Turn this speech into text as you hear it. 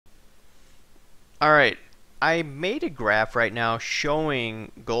Alright, I made a graph right now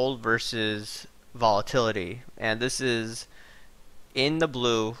showing gold versus volatility, and this is in the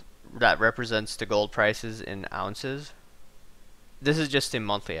blue that represents the gold prices in ounces. This is just a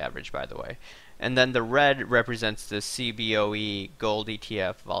monthly average, by the way. And then the red represents the CBOE Gold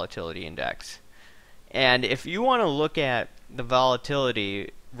ETF Volatility Index. And if you want to look at the volatility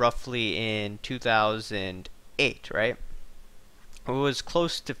roughly in 2008, right? It was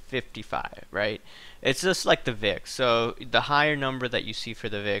close to 55, right? It's just like the VIX. So the higher number that you see for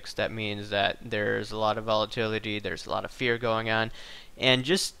the VIX, that means that there's a lot of volatility, there's a lot of fear going on. And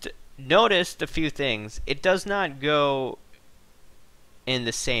just notice a few things. It does not go in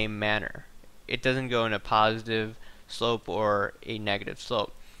the same manner. It doesn't go in a positive slope or a negative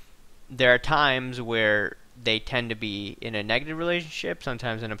slope. There are times where they tend to be in a negative relationship,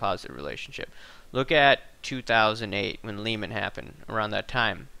 sometimes in a positive relationship. Look at 2008 when Lehman happened, around that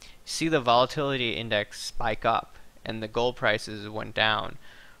time. See the volatility index spike up and the gold prices went down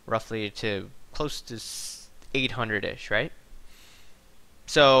roughly to close to 800-ish, right?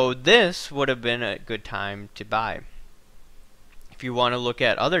 So this would have been a good time to buy. If you want to look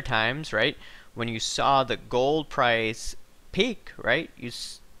at other times, right, when you saw the gold price peak, right, you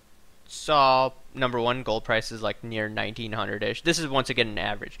saw number one, gold prices like near 1900-ish. This is once again an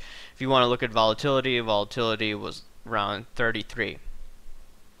average. If you want to look at volatility, volatility was around 33.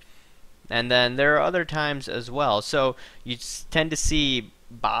 And then there are other times as well. So you tend to see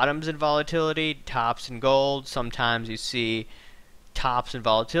bottoms in volatility, tops in gold. Sometimes you see tops in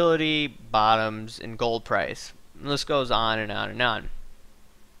volatility, bottoms in gold price. And this goes on and on and on.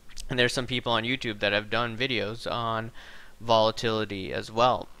 And there's some people on YouTube that have done videos on volatility as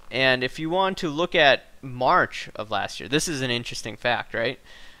well. And if you want to look at March of last year, this is an interesting fact, right?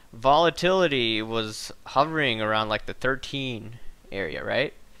 Volatility was hovering around like the 13 area,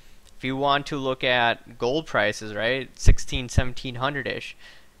 right? If you want to look at gold prices, right, 16, 1700-ish,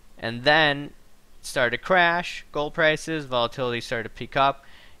 and then started to crash, gold prices, volatility started to pick up,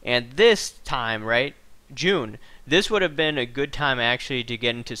 and this time, right, June, this would have been a good time actually to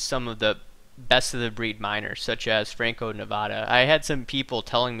get into some of the best of the breed miners such as Franco-Nevada. I had some people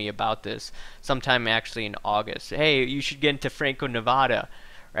telling me about this sometime actually in August. Hey, you should get into Franco-Nevada,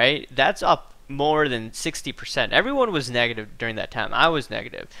 right? That's up more than 60%. Everyone was negative during that time. I was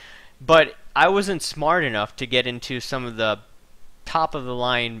negative. But I wasn't smart enough to get into some of the top of the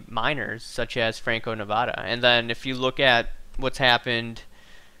line miners such as Franco-Nevada. And then if you look at what's happened,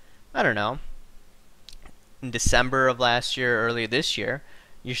 I don't know, in December of last year, early this year,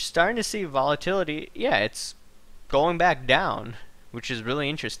 you're starting to see volatility. Yeah, it's going back down, which is really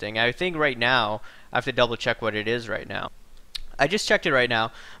interesting. I think right now, I have to double check what it is right now. I just checked it right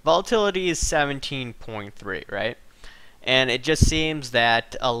now. Volatility is 17.3, right? And it just seems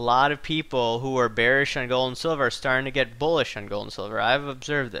that a lot of people who are bearish on gold and silver are starting to get bullish on gold and silver. I've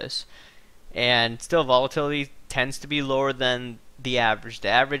observed this. And still, volatility tends to be lower than the average. The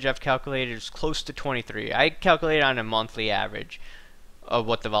average I've calculated is close to 23. I calculate on a monthly average of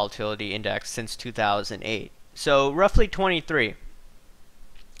what the volatility index since 2008. So roughly 23.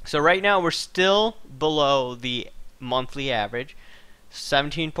 So right now we're still below the monthly average.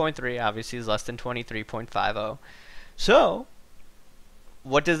 17.3 obviously is less than 23.50. So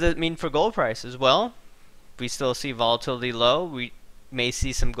what does it mean for gold prices? Well, we still see volatility low. We may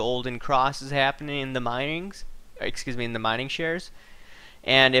see some golden crosses happening in the in the mining shares.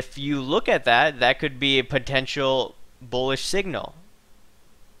 And if you look at that, that could be a potential bullish signal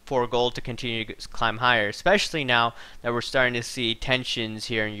for gold to continue to climb higher, especially now that we're starting to see tensions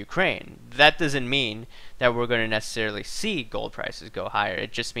here in Ukraine. That doesn't mean that we're going to necessarily see gold prices go higher.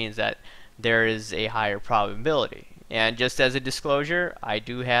 It just means that there is a higher probability. And just as a disclosure, I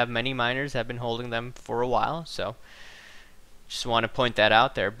do have many miners that have been holding them for a while, so just want to point that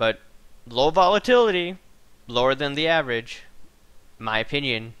out there. But low volatility, lower than the average, in my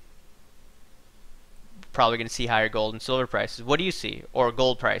opinion, probably going to see higher gold and silver prices. What do you see? Or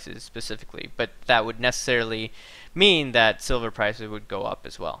gold prices specifically. But that would necessarily mean that silver prices would go up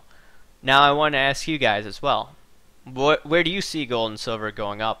as well. Now I want to ask you guys as well. Where do you see gold and silver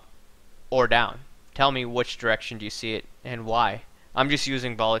going up or down? Tell me which direction do you see it and why. I'm just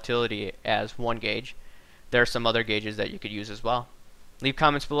using volatility as one gauge. There are some other gauges that you could use as well. Leave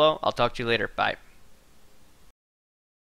comments below. I'll talk to you later. Bye.